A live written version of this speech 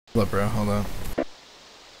Hold up, bro. Hold up.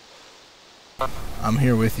 I'm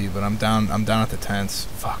here with you, but I'm down at the tents.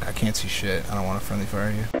 Fuck, I can't see shit. I don't want to friendly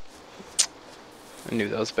fire you. I knew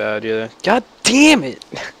that was bad, yeah. God damn it!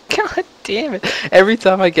 God damn it! Every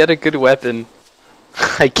time I get a good weapon,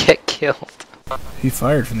 I get killed. He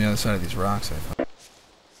fired from the other side of these rocks, I thought.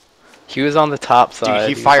 He was on the top side.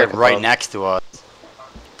 Dude, he fired was, like, right above. next to us.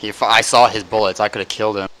 I saw his bullets. I could have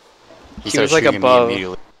killed him. He was like above. Me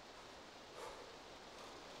immediately.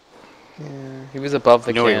 Yeah, he was above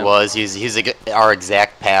the I know camp. he was. He's like our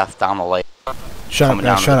exact path down the lake. Shut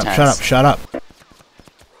up.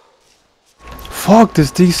 Fuck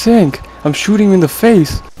this desync. I'm shooting him in the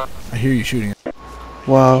face. I hear you shooting.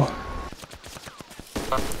 Wow.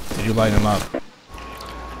 Did you light him up?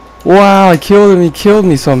 Wow, I killed him. He killed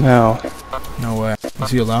me somehow. No way. Was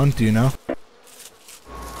he alone? Do you know?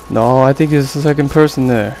 No, I think there's a second person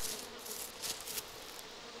there.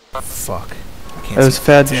 Fuck. That was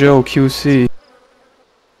Fat Joe QC.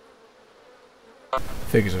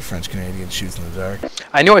 Figures a French Canadian shoots in the dark.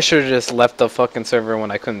 I knew I should have just left the fucking server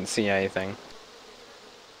when I couldn't see anything.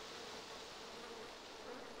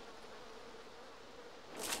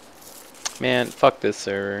 Man, fuck this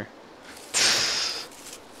server.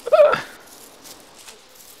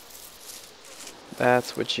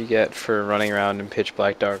 That's what you get for running around in pitch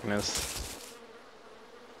black darkness.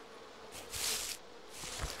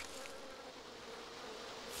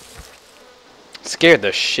 Scared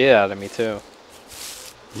the shit out of me too.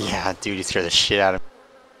 Yeah, dude, he scared the shit out of me.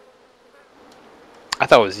 I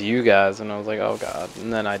thought it was you guys, and I was like, oh god,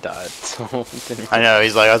 and then I died. So didn't I know.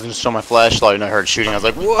 He's like, I was gonna show my flashlight, and I heard shooting. I was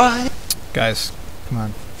like, what? Guys, come on.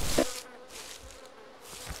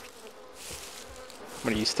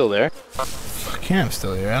 What, are you still there? Fuck yeah, I'm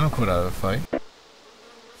still here. I don't quit out of a fight.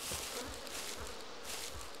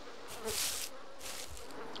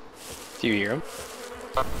 Do you hear him?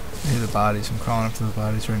 I hear the bodies. I'm crawling up to the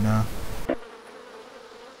bodies right now.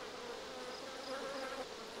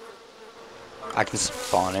 I can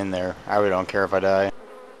spawn in there. I really don't care if I die.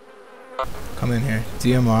 Come in here.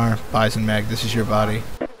 DMR, Bison Mag, this is your body.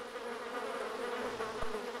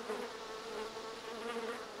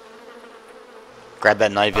 Grab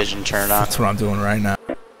that night vision, turn it on. That's what I'm doing right now.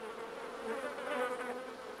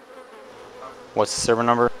 What's the server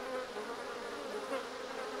number?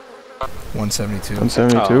 172.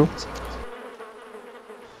 172? Oh.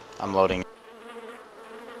 I'm loading.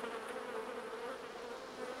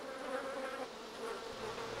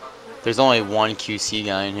 There's only one QC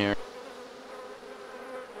guy in here.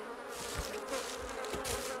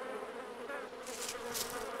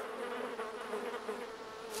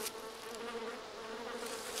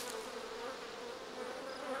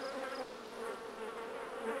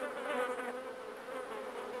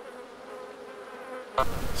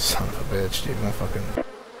 Son of a bitch, dude. My fucking...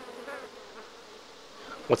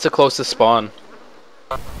 What's the closest spawn?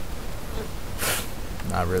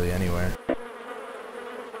 Not really anywhere.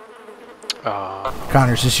 Oh.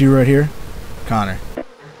 Connor, is this you right here? Connor.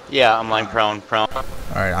 Yeah, I'm lying prone.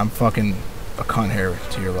 Alright, I'm fucking a cunt here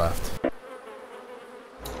to your left.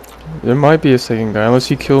 There might be a second guy, unless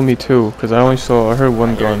he killed me too, because I heard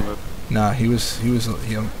one gun. Nah, he was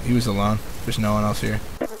alone. There's no one else here.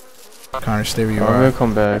 Connor, stay where you I'm are. gonna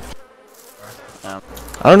come back.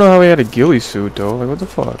 I don't know how he had a ghillie suit though. Like, what the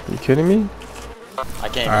fuck? Are you kidding me? I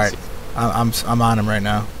can't Alright, I'm on him right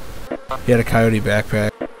now. He had a coyote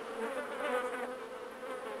backpack.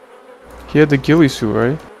 He had the ghillie suit,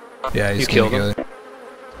 right? Yeah, he's You killed him?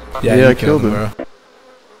 Yeah, I killed him. bro.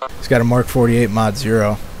 He's got a Mark 48 Mod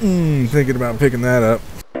 0. Thinking about picking that up.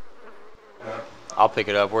 I'll pick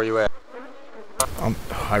it up. Where you at?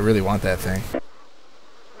 I really want that thing.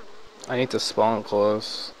 I need to spawn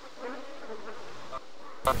close.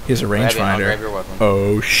 He has a Grab rangefinder. your weapon.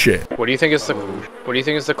 Oh shit. What do you think is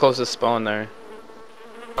the closest spawn there?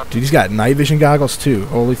 Dude, he's got night vision goggles too.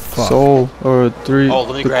 Holy fuck. Soul, or Oh,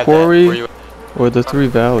 let me the grab quarry, that. Where you at? or the three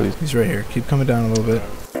valleys. He's right here. Keep coming down a little bit.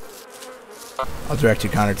 I'll direct you,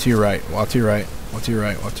 Connor. To your right. Walk to your right. Walk to your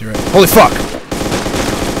right. Walk to your right. Holy fuck!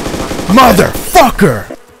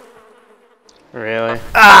 Motherfucker! Really?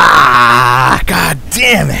 Ah! God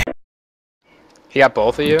damn it! He got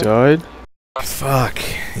both of you? Died? Fuck.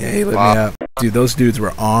 Yeah, he lit me up. Dude, those dudes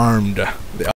were armed.